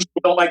 You know, some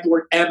people don't like the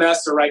word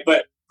MSer, right?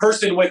 But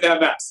person with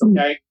MS,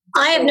 okay?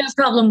 I have no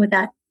problem with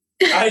that.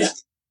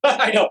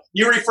 I know.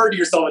 You refer to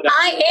yourself as that.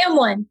 I am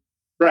one.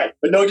 Right.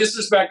 But no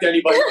disrespect to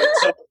anybody.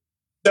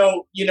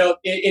 So, you know,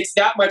 it's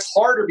that much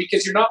harder,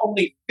 because you're not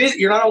only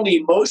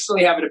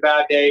emotionally having a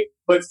bad day,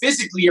 but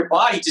physically your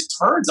body just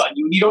turns on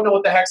you and you don't know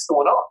what the heck's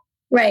going on.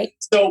 Right.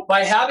 So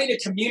by having a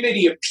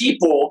community of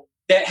people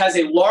that has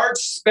a large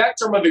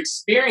spectrum of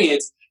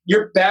experience,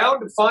 you're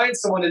bound to find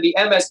someone in the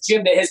MS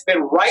gym that has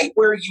been right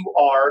where you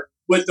are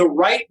with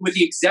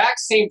the exact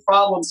same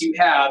problems you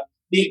have,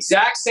 the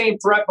exact same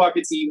threat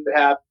buckets that you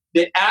have,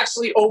 that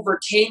actually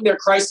overcame their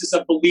crisis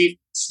of belief,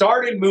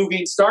 started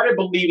moving, started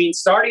believing,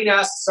 started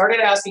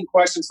asking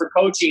questions for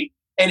coaching,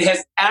 and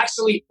has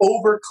actually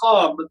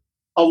overcome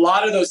a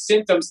lot of those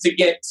symptoms to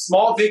get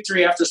small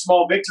victory after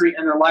small victory,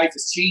 and their life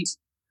is changing.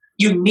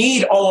 You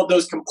need all of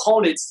those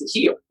components to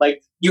heal.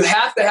 Like, you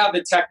have to have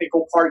the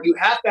technical part, you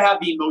have to have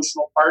the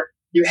emotional part,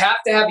 you have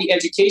to have the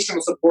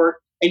educational support,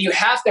 and you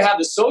have to have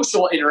the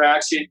social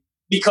interaction,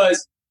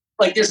 because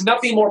like, there's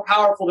nothing more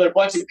powerful than a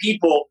bunch of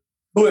people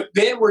who have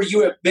been where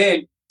you have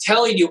been,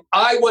 telling you,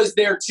 I was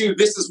there too.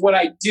 This is what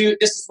I do.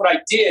 This is what I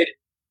did.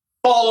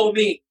 Follow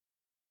me.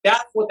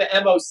 That's what the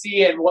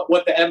MOC and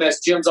what the MS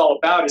gym's all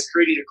about, is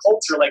creating a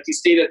culture, like you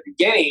stated at the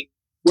beginning,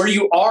 where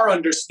you are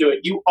understood,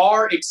 you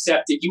are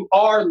accepted, you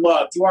are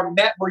loved, you are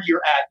met where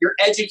you're at, you're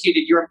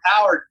educated, you're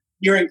empowered,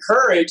 you're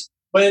encouraged,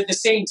 but at the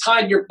same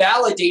time, you're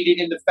validated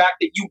in the fact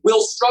that you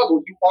will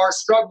struggle, you are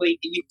struggling,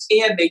 and you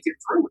can make it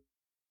through it.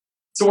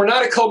 So we're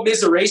not a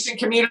commiseration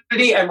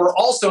community, and we're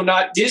also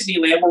not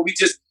Disneyland, where we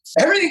just,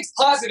 everything's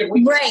positive.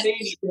 We can't say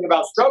anything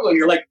about struggle.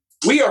 You're like,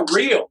 we are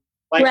real.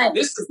 Like,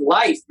 this is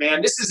life,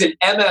 man. This is an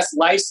MS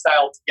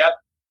lifestyle together.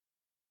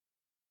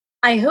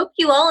 I hope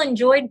you all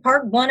enjoyed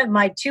part 1 of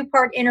my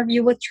 2-part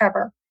interview with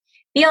Trevor.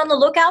 Be on the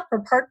lookout for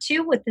part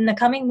 2 within the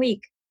coming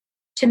week.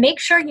 To make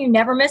sure you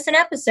never miss an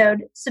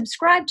episode,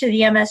 subscribe to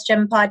the MS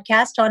Gym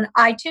podcast on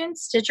iTunes,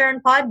 Stitcher,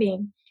 and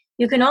Podbean.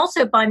 You can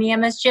also find the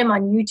MS Gym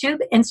on YouTube,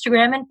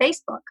 Instagram, and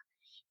Facebook.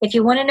 If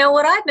you want to know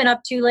what I've been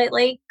up to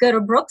lately, go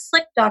to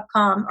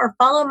brookslick.com or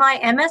follow my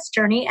MS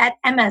journey at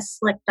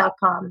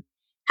msslick.com.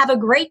 Have a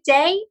great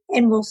day,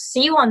 and we'll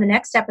see you on the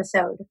next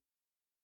episode.